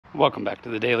Welcome back to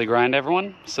the Daily Grind,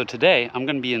 everyone. So today I'm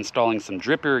going to be installing some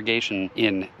drip irrigation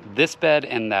in this bed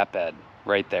and that bed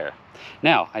right there.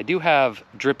 Now, I do have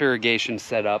drip irrigation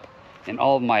set up in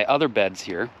all of my other beds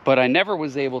here, but I never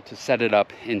was able to set it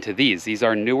up into these. These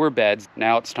are newer beds.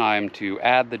 Now it's time to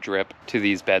add the drip to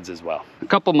these beds as well. A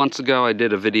couple months ago, I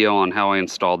did a video on how I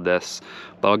installed this,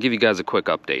 but I'll give you guys a quick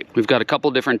update. We've got a couple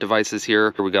different devices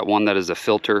here. We've got one that is a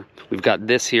filter. We've got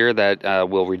this here that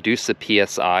will reduce the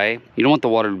PSI. You don't want the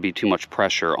water to be too much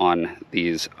pressure on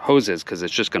these hoses because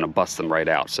it's just gonna bust them right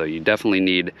out. So you definitely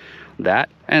need that.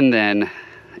 And then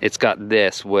it's got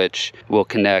this, which will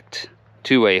connect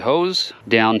to a hose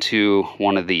down to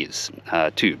one of these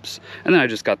tubes. And then I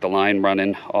just got the line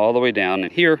running all the way down.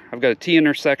 And here I've got a T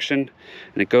intersection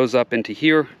and it goes up into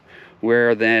here,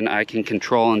 where then I can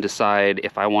control and decide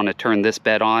if I want to turn this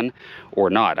bed on or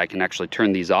not. I can actually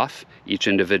turn these off, each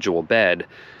individual bed.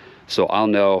 So I'll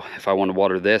know if I want to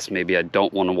water this, maybe I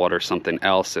don't want to water something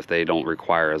else if they don't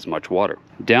require as much water.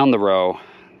 Down the row,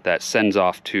 that sends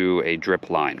off to a drip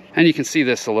line. And you can see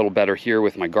this a little better here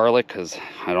with my garlic because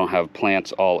I don't have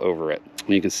plants all over it.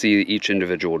 And you can see each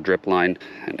individual drip line,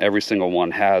 and every single one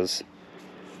has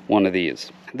one of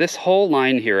these. This whole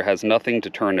line here has nothing to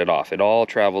turn it off. It all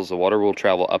travels, the water will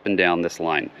travel up and down this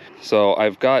line. So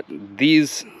I've got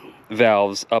these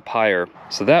valves up higher,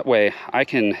 so that way I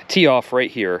can tee off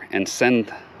right here and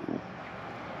send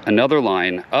another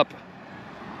line up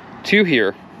to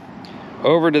here,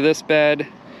 over to this bed,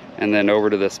 and then over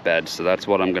to this bed. So that's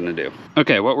what I'm gonna do.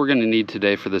 Okay, what we're gonna need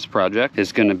today for this project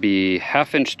is gonna be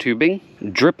 1/2-inch tubing,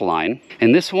 drip line.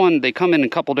 And this one, they come in a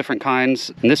couple different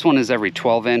kinds. And this one is every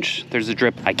 12-inch. There's a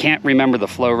drip. I can't remember the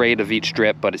flow rate of each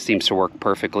drip, but it seems to work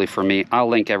perfectly for me. I'll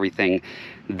link everything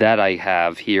that I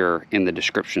have here in the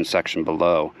description section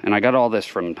below. And I got all this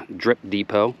from Drip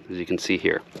Depot, as you can see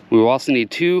here. We will also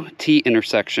need 2 T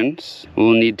intersections. We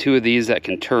will need 2 of these that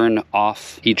can turn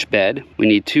off each bed. We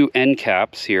need 2 end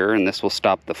caps here, and this will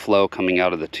stop the flow coming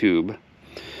out of the tube.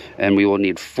 And we will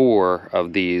need 4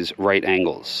 of these right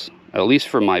angles, at least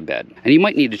for my bed. And you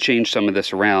might need to change some of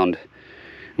this around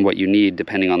and what you need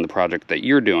depending on the project that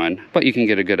you're doing, but you can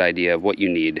get a good idea of what you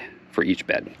need for each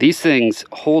bed. These things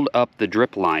hold up the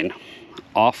drip line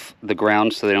off the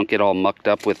ground so they don't get all mucked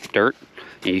up with dirt.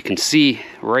 And you can see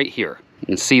right here, you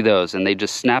can see those, and they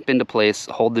just snap into place,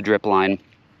 hold the drip line.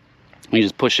 You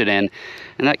just push it in,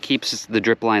 and that keeps the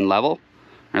drip line level,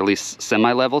 or at least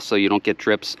semi-level, so you don't get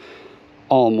drips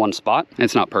all in one spot.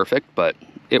 It's not perfect, but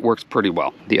it works pretty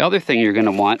well. The other thing you're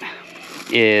gonna want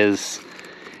is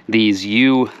these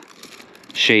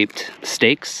U-shaped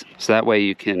stakes, so that way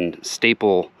you can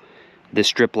staple this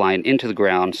drip line into the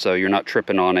ground so you're not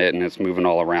tripping on it and it's moving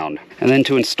all around. And then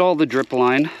to install the drip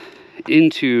line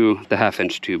into the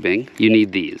 1/2-inch tubing, you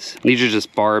need these. These are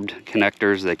just barbed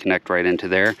connectors that connect right into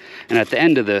there. And at the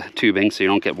end of the tubing, so you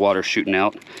don't get water shooting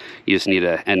out, you just need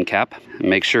an end cap. And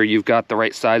make sure you've got the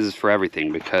right sizes for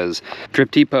everything, because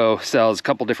Drip Depot sells a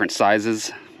couple different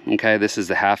sizes. Okay, this is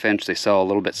the 1/2-inch. They sell a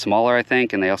little bit smaller, I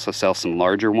think, and they also sell some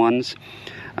larger ones.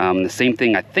 The same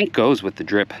thing, I think, goes with the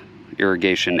drip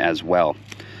irrigation as well.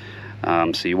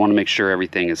 So you want to make sure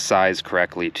everything is sized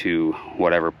correctly to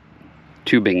whatever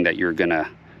tubing that you're gonna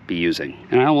be using.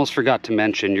 And I almost forgot to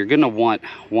mention, you're gonna want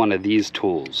one of these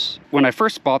tools. When I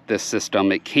first bought this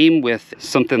system, it came with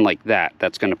something like that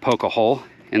that's gonna poke a hole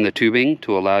in the tubing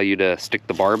to allow you to stick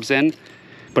the barbs in,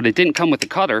 but it didn't come with a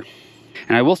cutter.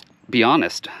 And I will be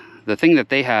honest, the thing that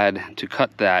they had to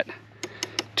cut that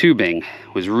tubing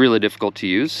was really difficult to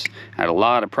use. I had a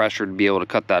lot of pressure to be able to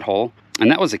cut that hole. And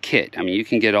that was a kit. I mean, you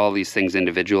can get all these things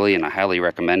individually, and I highly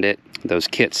recommend it. Those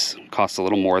kits cost a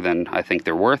little more than I think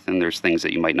they're worth, and there's things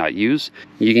that you might not use.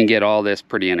 You can get all this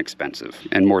pretty inexpensive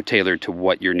and more tailored to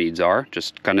what your needs are.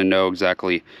 Just kind of know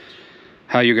exactly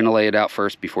how you're gonna lay it out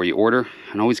first before you order,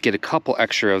 and always get a couple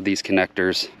extra of these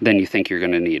connectors than you think you're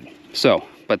gonna need. So,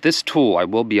 but this tool, I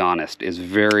will be honest, is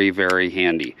very, very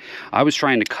handy. I was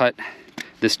trying to cut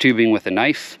this tubing with a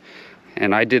knife,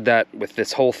 and I did that with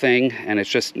this whole thing, and it's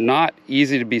just not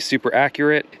easy to be super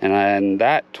accurate, and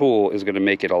that tool is gonna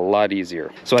make it a lot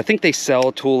easier. So I think they sell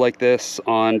a tool like this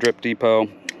on Drip Depot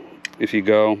if you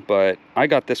go, but I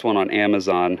got this one on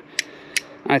Amazon.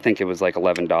 I think it was like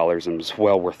 $11 and it was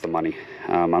well worth the money.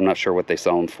 I'm not sure what they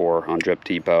sell them for on Drip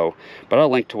Depot, but I'll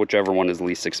link to whichever one is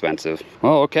least expensive.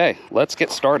 Well, okay, let's get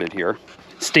started here.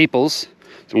 Staples.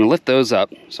 So I'm gonna lift those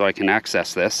up so I can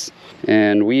access this.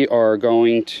 And we are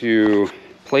going to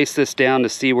place this down to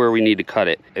see where we need to cut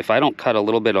it. If I don't cut a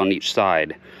little bit on each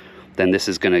side, then this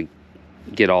is gonna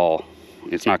get all,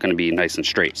 it's not gonna be nice and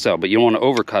straight. So, but you don't wanna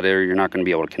overcut it or you're not gonna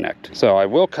be able to connect. So I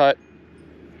will cut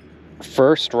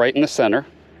first right in the center.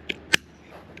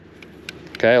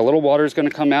 Okay, a little water is going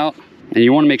to come out, and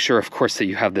you want to make sure, of course, that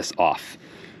you have this off,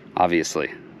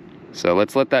 obviously. So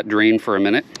let's let that drain for a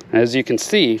minute. As you can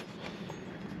see,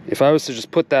 if I was to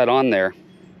just put that on there,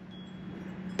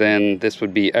 then this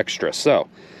would be extra. So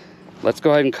let's go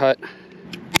ahead and cut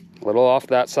a little off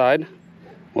that side.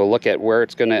 We'll look at where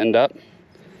it's going to end up.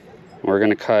 We're going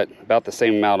to cut about the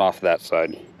same amount off that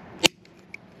side,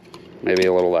 maybe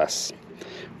a little less.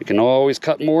 We can always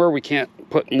cut more, we can't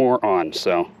put more on.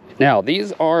 So now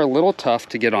these are a little tough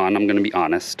to get on, I'm going to be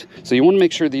honest. So you want to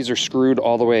make sure these are screwed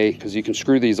all the way, because you can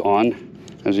screw these on,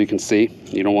 as you can see.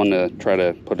 You don't want to try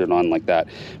to put it on like that.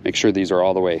 Make sure these are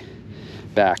all the way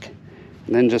back,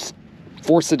 and then just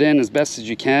force it in as best as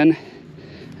you can.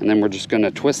 And then we're just going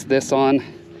to twist this on,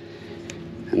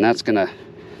 and that's going to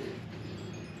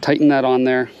tighten that on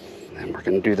there. And we're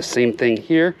going to do the same thing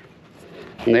here.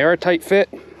 And they are a tight fit,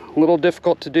 a little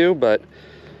difficult to do, but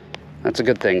that's a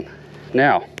good thing.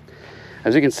 Now,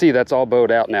 as you can see, that's all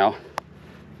bowed out now,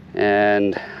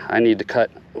 and I need to cut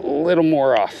a little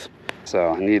more off. So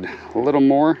I need a little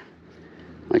more.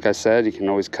 Like I said, you can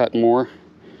always cut more,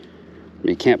 but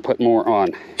you can't put more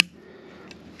on.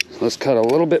 So let's cut a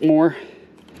little bit more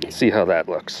and see how that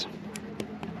looks.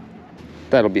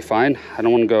 That'll be fine. I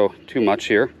don't want to go too much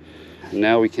here. And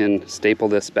now we can staple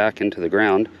this back into the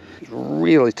ground. It's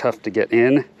really tough to get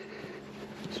in.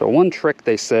 So one trick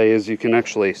they say is you can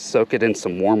actually soak it in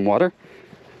some warm water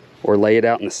or lay it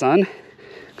out in the sun,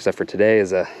 except for today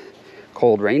is a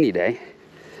cold, rainy day.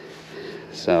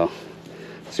 So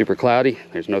super cloudy,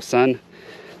 there's no sun.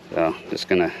 So just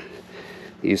gonna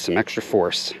use some extra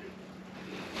force.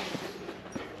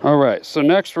 All right, so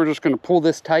next we're just gonna pull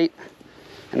this tight.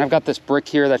 And I've got this brick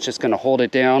here that's just gonna hold it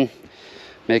down,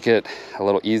 make it a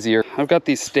little easier. I've got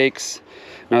these stakes.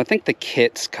 Now I think the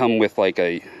kits come with like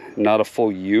not a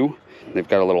full U. They've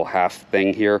got a little half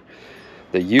thing here.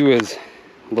 The U is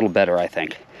a little better, I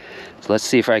think. So let's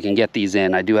see if I can get these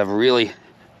in. I do have really,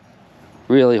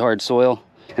 really hard soil.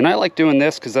 And I like doing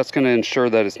this because that's gonna ensure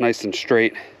that it's nice and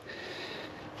straight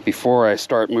before I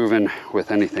start moving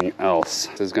with anything else.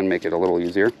 This is gonna make it a little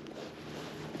easier.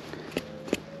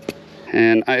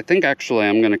 And I think actually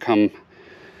I'm gonna come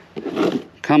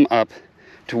up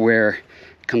to where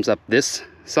it comes up this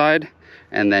side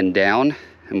and then down,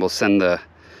 and we'll send the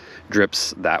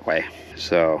drips that way.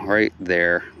 So right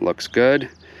there looks good.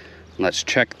 Let's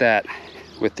check that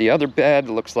with the other bed.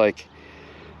 Looks like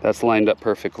that's lined up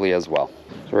perfectly as well.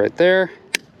 So right there.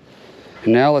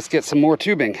 And now let's get some more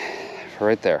tubing for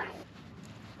right there.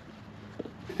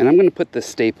 And I'm gonna put the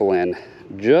staple in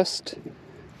just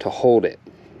to hold it,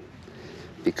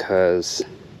 because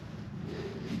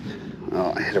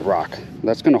I hit a rock.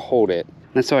 That's gonna hold it.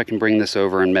 That's so I can bring this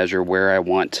over and measure where I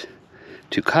want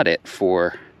to cut it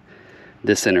for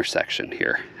this intersection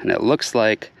here. And it looks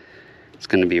like it's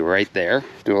gonna be right there.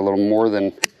 Do a little more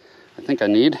than I think I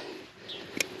need.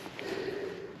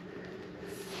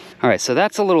 All right, so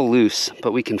that's a little loose,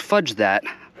 but we can fudge that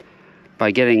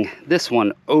by getting this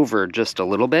one over just a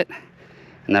little bit,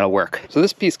 and that'll work. So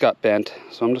this piece got bent,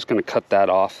 so I'm just gonna cut that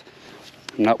off.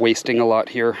 I'm not wasting a lot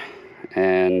here,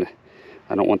 and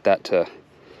I don't want that to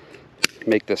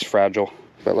make this fragile.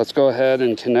 But let's go ahead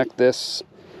and connect this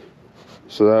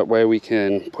so that way we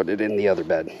can put it in the other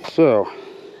bed. So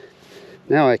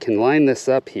now I can line this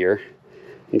up here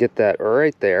and get that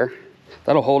right there.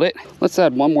 That'll hold it. Let's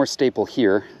add one more staple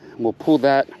here. We'll pull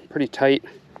that pretty tight.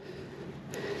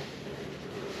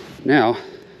 Now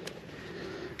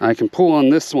I can pull on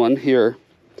this one here,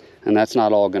 and that's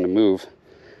not all gonna move.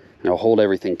 And it'll hold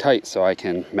everything tight so I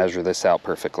can measure this out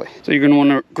perfectly. So you're gonna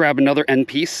wanna grab another end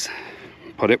piece,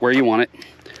 put it where you want it.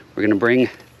 We're gonna bring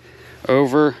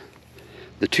over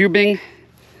the tubing,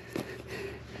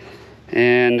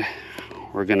 and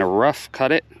we're gonna rough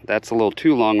cut it. That's a little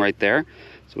too long right there.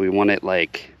 So we want it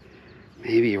like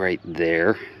maybe right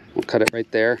there. We'll cut it right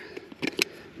there.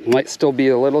 It might still be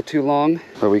a little too long,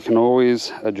 but we can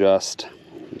always adjust.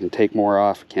 You can take more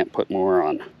off, can't put more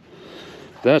on.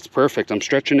 That's perfect. I'm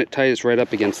stretching it tight. It's right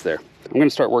up against there. I'm gonna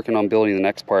start working on building the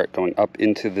next part, going up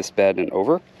into this bed and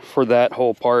over. For that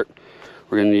whole part,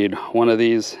 we're gonna need one of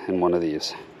these and one of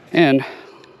these. And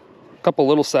a couple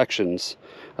little sections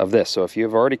of this. So if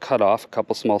you've already cut off a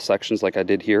couple small sections like I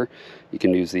did here, you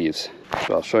can use these.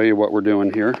 So I'll show you what we're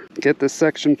doing here. Get this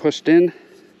section pushed in.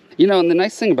 You know, and the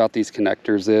nice thing about these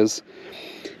connectors is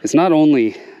it's not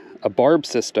only a barb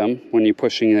system when you're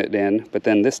pushing it in, but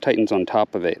then this tightens on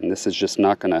top of it, and this is just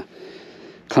not gonna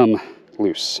come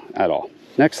loose at all.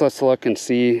 Next, let's look and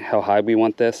see how high we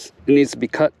want this. It needs to be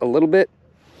cut a little bit.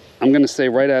 I'm gonna say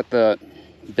right at the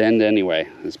bend anyway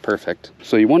is perfect.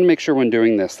 So you wanna make sure when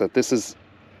doing this that this is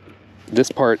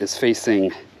this part is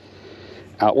facing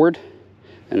outward,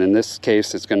 and in this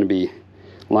case it's going to be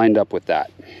lined up with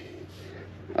that.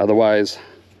 Otherwise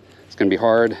it's going to be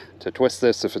hard to twist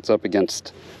this if it's up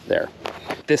against there.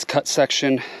 This cut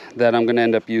section that I'm going to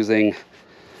end up using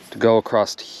to go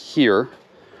across here,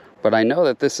 but I know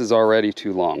that this is already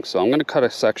too long, so I'm going to cut a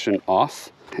section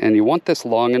off. And you want this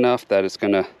long enough that it's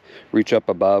going to reach up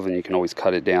above, and you can always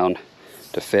cut it down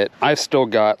to fit. I've still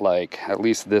got like at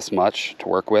least this much to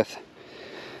work with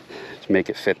to make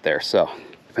it fit there. So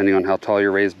depending on how tall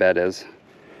your raised bed is,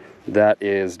 that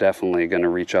is definitely going to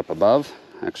reach up above.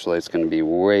 Actually, it's going to be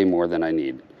way more than I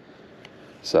need.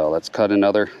 So let's cut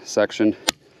another section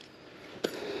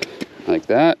like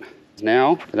that.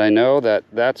 Now that I know that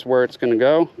that's where it's going to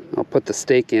go, I'll put the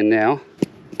stake in now.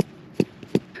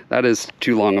 That is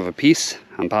too long of a piece,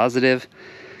 I'm positive.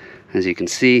 As you can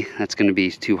see, that's going to be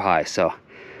too high, so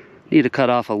need to cut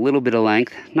off a little bit of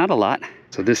length, not a lot.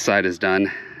 So this side is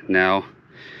done. Now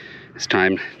it's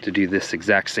time to do this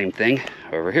exact same thing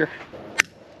over here.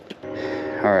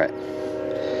 All right,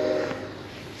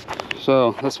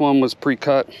 so this one was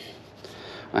pre-cut.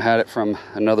 I had it from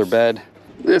another bed.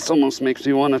 This almost makes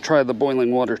me want to try the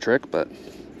boiling water trick, but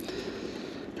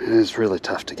it is really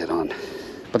tough to get on.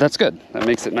 But that's good, that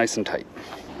makes it nice and tight.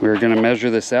 We're gonna measure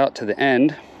this out to the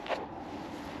end.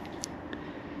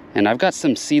 And I've got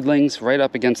some seedlings right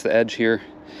up against the edge here,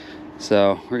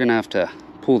 so we're gonna have to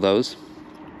pull those.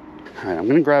 All right, I'm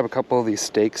gonna grab a couple of these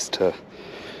stakes to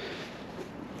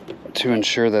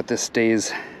ensure that this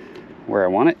stays where I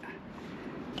want it.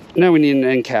 Now we need an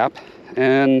end cap.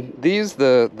 And these,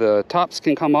 the tops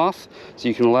can come off, so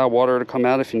you can allow water to come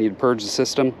out if you need to purge the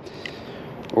system,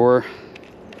 or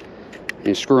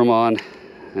you screw them on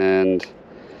and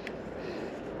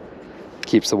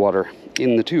keeps the water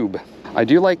in the tube. I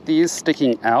do like these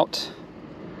sticking out,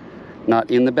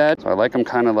 not in the bed. So I like them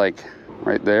kind of like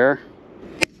right there.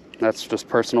 That's just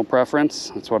personal preference.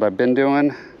 That's what I've been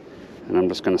doing, and I'm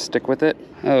just going to stick with it.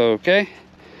 Okay,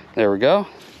 there we go.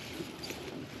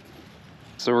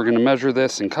 So we're going to measure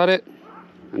this and cut it,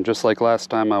 and just like last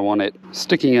time, I want it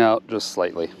sticking out just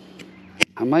slightly.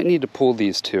 I might need to pull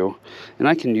these two, and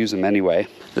I can use them anyway.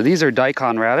 So these are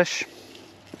daikon radish.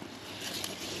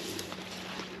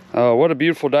 Oh, what a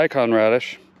beautiful daikon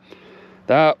radish.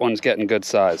 That one's getting good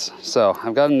size. So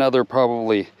I've got another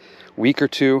probably week or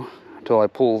two until I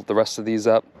pull the rest of these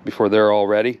up before they're all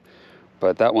ready.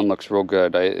 But that one looks real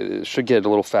good. It should get a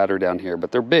little fatter down here,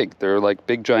 but they're big. They're like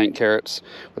big giant carrots,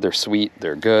 but they're sweet,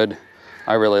 they're good.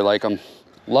 I really like them.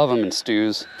 Love them in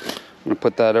stews. I'm gonna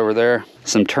put that over there.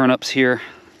 Some turnips here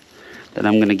that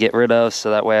I'm gonna get rid of so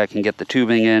that way I can get the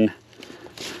tubing in.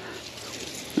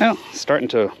 Well, starting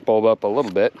to bulb up a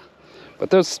little bit, but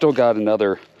those still got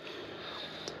another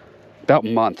about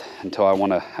month until I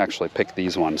wanna actually pick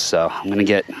these ones. So I'm gonna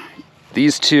get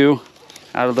these two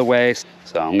out of the way.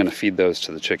 So I'm gonna feed those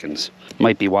to the chickens.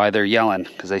 Might be why they're yelling,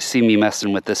 because they see me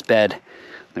messing with this bed.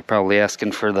 They're probably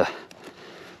asking for the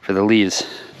leaves.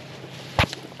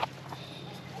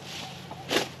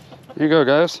 Here you go,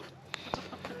 guys.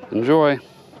 Enjoy.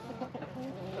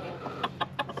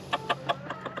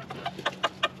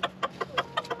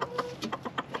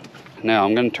 Now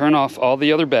I'm gonna turn off all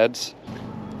the other beds.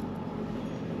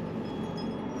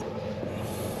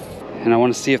 And I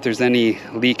want to see if there's any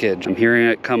leakage. I'm hearing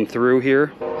it come through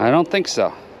here. I don't think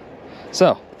so.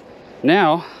 So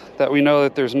now that we know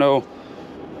that there's no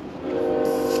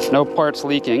parts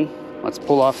leaking, let's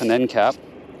pull off an end cap.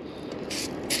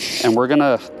 And we're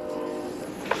gonna,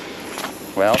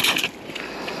 well,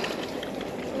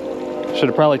 should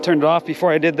have probably turned it off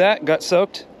before I did that. Got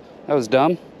soaked. That was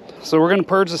dumb. So we're gonna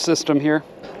purge the system here.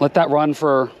 Let that run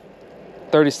for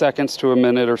 30 seconds to a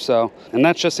minute or so. And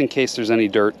that's just in case there's any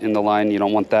dirt in the line. You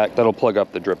don't want that. That'll plug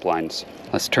up the drip lines.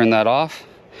 Let's turn that off.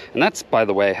 And that's, by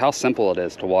the way, how simple it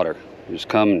is to water. You just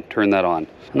come and turn that on.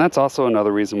 And that's also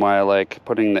another reason why I like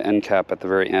putting the end cap at the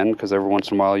very end, because every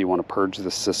once in a while you want to purge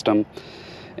the system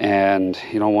and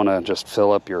you don't want to just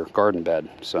fill up your garden bed.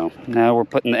 So now we're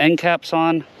putting the end caps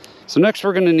on. So next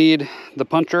we're going to need the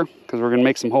puncher, because we're going to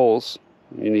make some holes.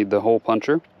 You need the hole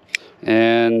puncher.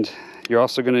 And you're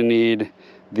also going to need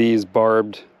these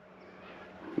barbed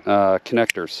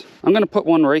connectors. I'm going to put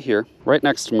one right here, right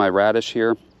next to my radish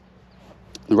here.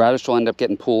 The radish will end up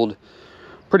getting pulled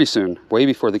pretty soon, way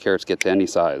before the carrots get to any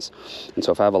size. And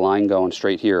so if I have a line going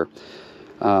straight here,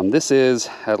 this is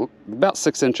at about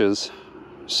 6 inches,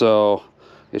 so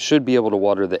it should be able to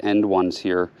water the end ones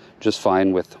here just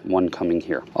fine with one coming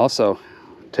here. Also,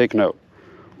 take note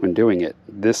when doing it,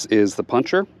 this is the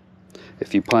puncher.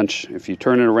 If you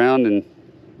turn it around and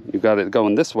you've got it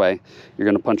going this way, you're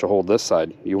going to punch a hole this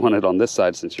side. You want it on this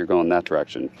side since you're going that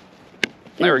direction.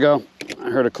 There we go. I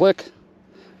heard a click.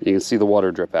 You can see the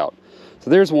water drip out. So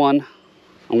there's one.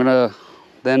 I'm going to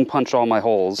then punch all my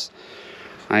holes.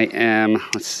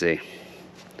 Let's see.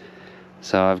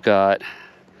 So I'm going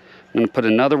to put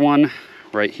another one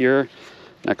right here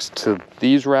next to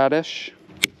these radish.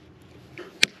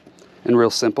 And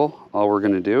real simple, all we're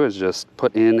going to do is just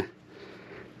put in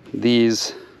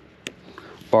these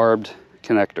barbed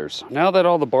connectors. Now that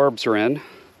all the barbs are in,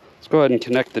 let's go ahead and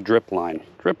connect the drip line.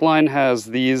 Drip line has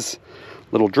these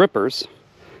little drippers,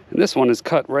 and this one is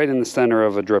cut right in the center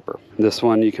of a dripper. This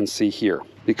one you can see here.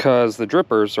 Because the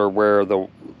drippers are where the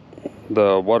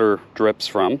water drips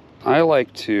from, I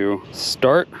like to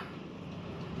start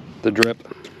the drip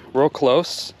real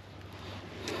close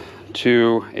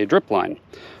to a drip line.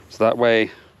 So that way,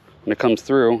 when it comes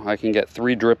through, I can get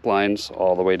 3 drip lines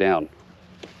all the way down.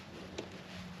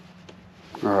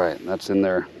 All right, that's in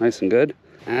there nice and good.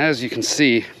 And as you can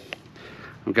see,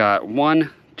 I've got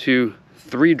 1, 2,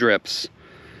 3 drips,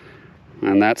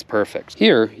 and that's perfect.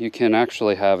 Here, you can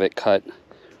actually have it cut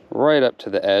right up to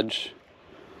the edge,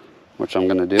 which I'm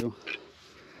gonna do.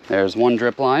 There's 1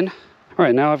 drip line. All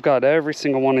right, now I've got every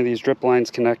single one of these drip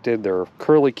lines connected. They're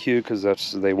curly Q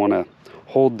because they wanna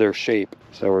hold their shape.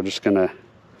 So we're just gonna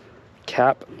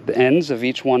cap the ends of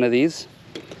each one of these.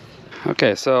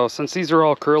 Okay, so since these are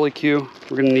all curly Q,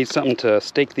 we're gonna need something to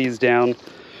stake these down, and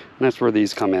that's where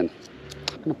these come in.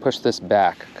 I'm gonna push this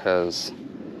back because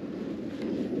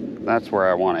that's where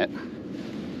I want it.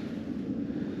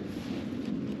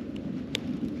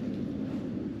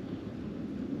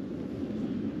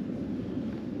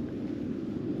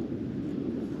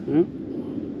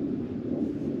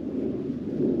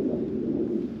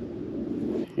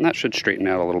 And that should straighten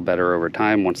out a little better over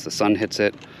time once the sun hits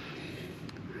it.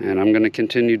 And I'm going to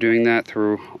continue doing that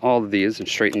through all of these and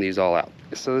straighten these all out.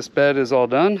 So this bed is all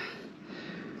done.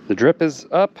 The drip is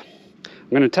up. I'm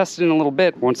going to test it in a little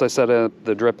bit once I set up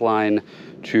the drip line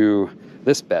to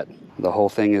this bed. The whole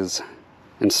thing is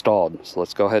installed. So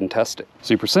let's go ahead and test it.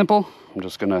 Super simple. I'm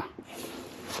just going to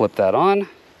flip that on.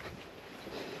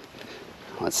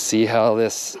 Let's see how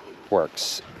this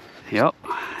works. Yep,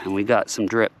 and we got some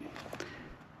drip.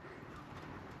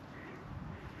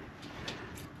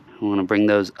 We want to bring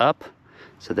those up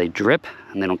so they drip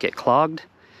and they don't get clogged.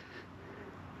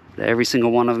 Every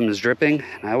single one of them is dripping,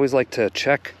 and I always like to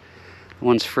check the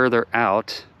ones further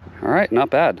out. All right, not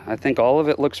bad. I think all of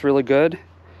it looks really good.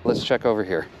 Let's check over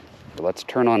here. Let's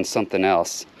turn on something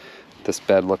else. This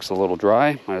bed looks a little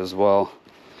dry. Might as well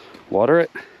water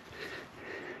it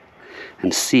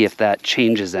and see if that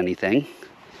changes anything.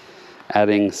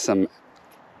 Adding some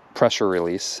pressure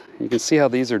release. You can see how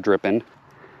these are dripping.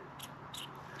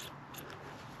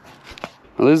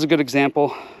 Well, this is a good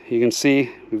example. You can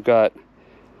see we've got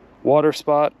water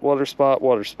spot, water spot,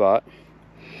 water spot.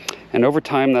 And over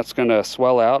time, that's gonna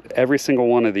swell out. Every single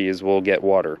one of these will get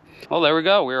water. Well, there we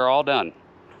go, we're all done.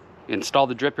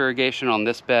 Installed the drip irrigation on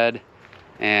this bed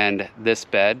and this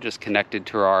bed, just connected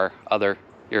to our other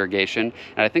irrigation.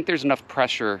 And I think there's enough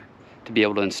pressure to be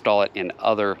able to install it in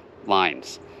other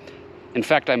lines. In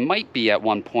fact, I might be at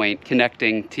one point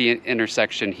connecting T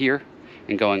intersection here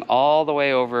and going all the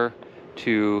way over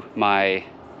to my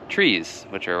trees,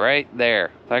 which are right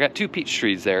there. So I got 2 peach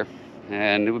trees there,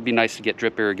 and it would be nice to get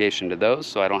drip irrigation to those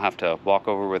so I don't have to walk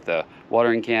over with a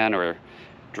watering can or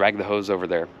drag the hose over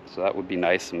there. So that would be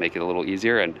nice and make it a little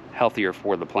easier and healthier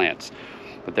for the plants.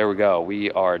 But there we go, we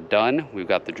are done. We've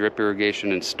got the drip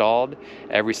irrigation installed.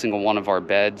 Every single one of our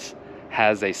beds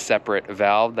has a separate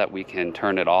valve that we can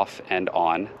turn it off and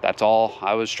on. That's all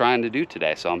I was trying to do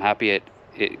today, so I'm happy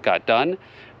it got done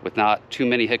with not too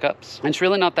many hiccups. And it's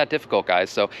really not that difficult,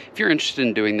 guys. So if you're interested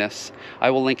in doing this,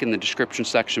 I will link in the description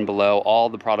section below all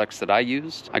the products that I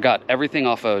used. I got everything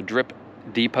off a Drip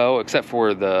Depot except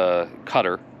for the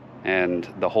cutter and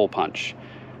the hole punch.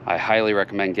 I highly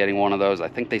recommend getting one of those. I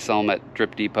think they sell them at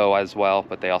Drip Depot as well,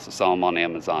 but they also sell them on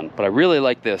Amazon. But I really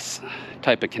like this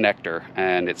type of connector,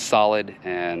 and it's solid,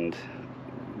 and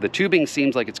the tubing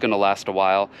seems like it's gonna last a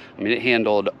while. I mean, it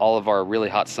handled all of our really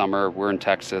hot summer. We're in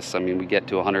Texas. I mean, we get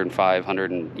to 105,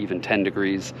 100 and even 10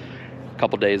 degrees a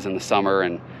couple days in the summer,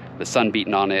 and the sun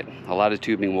beating on it. A lot of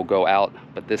tubing will go out,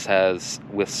 but this has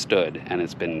withstood, and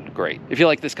it's been great. If you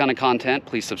like this kind of content,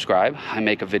 please subscribe. I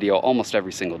make a video almost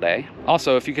every single day.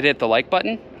 Also, if you could hit the like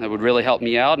button, that would really help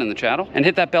me out in the channel, and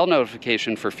hit that bell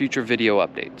notification for future video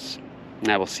updates. And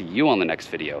I will see you on the next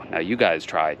video. Now you guys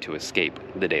try to escape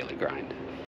the daily grind.